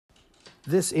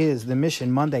This is the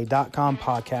MissionMonday.com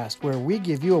podcast, where we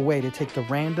give you a way to take the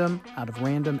random out of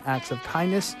random acts of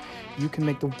kindness. You can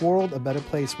make the world a better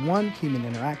place, one human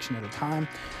interaction at a time.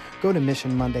 Go to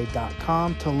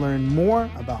MissionMonday.com to learn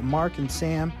more about Mark and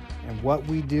Sam and what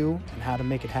we do and how to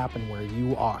make it happen where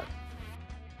you are.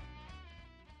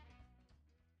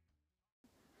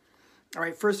 All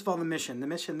right, first of all, the mission. The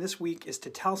mission this week is to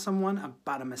tell someone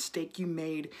about a mistake you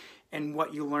made and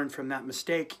what you learned from that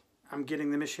mistake. I'm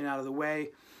getting the mission out of the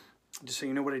way, just so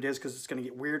you know what it is, because it's going to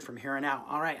get weird from here on out.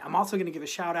 All right, I'm also going to give a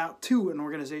shout out to an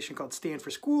organization called Stand for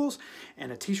Schools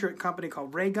and a t-shirt company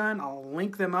called Raygun. I'll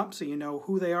link them up so you know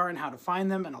who they are and how to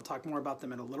find them, and I'll talk more about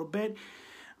them in a little bit.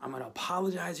 I'm going to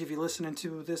apologize if you're listening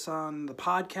to this on the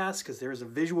podcast, because there's a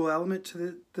visual element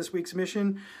to this week's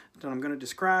mission that I'm going to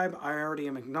describe. I already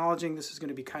am acknowledging this is going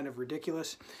to be kind of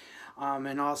ridiculous.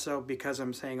 And also because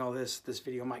I'm saying all this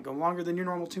video might go longer than your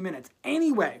normal 2 minutes.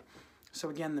 Anyway, so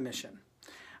again, the mission.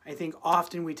 I think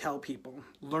often we tell people,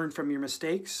 learn from your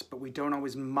mistakes, but we don't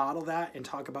always model that and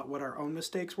talk about what our own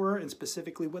mistakes were and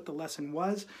specifically what the lesson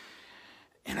was.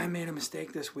 And I made a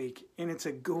mistake this week, and it's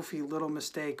a goofy little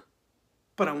mistake,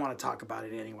 but I want to talk about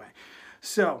it anyway.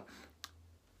 So,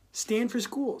 Stand for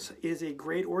Schools is a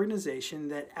great organization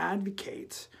that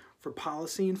advocates for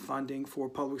policy and funding for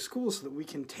public schools so that we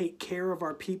can take care of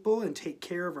our people and take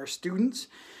care of our students.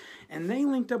 And they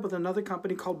linked up with another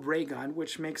company called Raygun,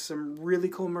 which makes some really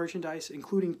cool merchandise,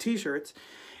 including t-shirts.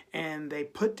 And they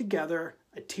put together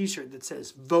a t-shirt that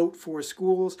says Vote for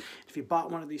Schools. If you bought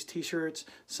one of these t-shirts,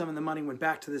 some of the money went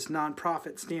back to this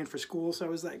nonprofit Stand for Schools. So I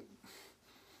was like,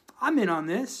 I'm in on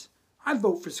this. I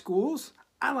vote for schools.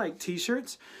 I like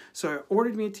t-shirts. So I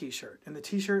ordered me a t-shirt. And the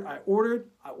t-shirt I ordered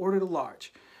a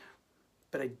large.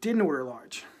 But I didn't order a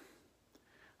large.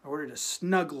 I ordered a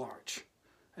snug large.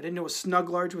 I didn't know a snug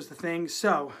large was the thing.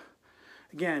 So,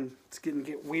 again, it's going to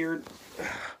get weird.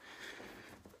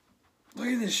 Look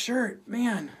at this shirt.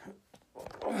 Man.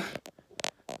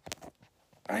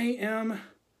 I am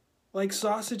like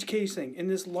sausage casing in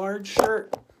this large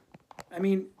shirt. I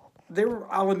mean,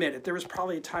 I'll admit it, there was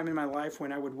probably a time in my life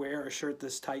when I would wear a shirt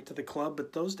this tight to the club,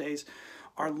 but those days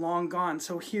are long gone.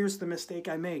 So here's the mistake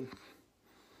I made.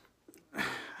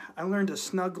 I learned a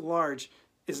snug large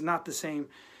is not the same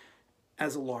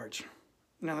as a large.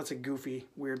 Now that's a goofy,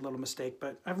 weird little mistake,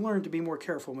 but I've learned to be more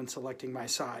careful when selecting my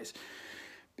size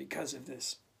because of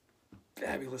this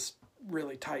fabulous,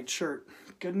 really tight shirt.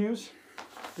 Good news,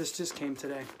 this just came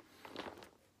today.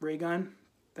 Raygun,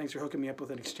 thanks for hooking me up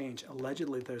with an exchange.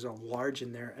 Allegedly, there's a large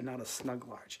in there and not a snug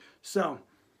large. So,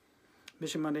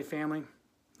 Mission Monday family,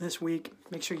 this week,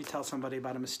 make sure you tell somebody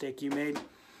about a mistake you made.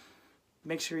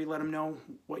 Make sure you let them know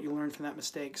what you learned from that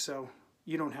mistake so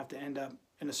you don't have to end up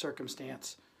in a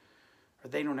circumstance, or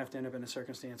they don't have to end up in a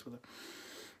circumstance with a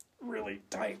really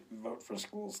tight Vote for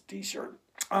Schools t-shirt.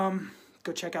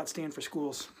 Go check out Stand for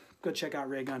Schools. Go check out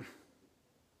Raygun.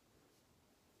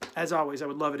 As always, I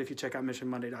would love it if you check out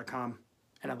MissionMonday.com,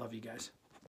 and I love you guys.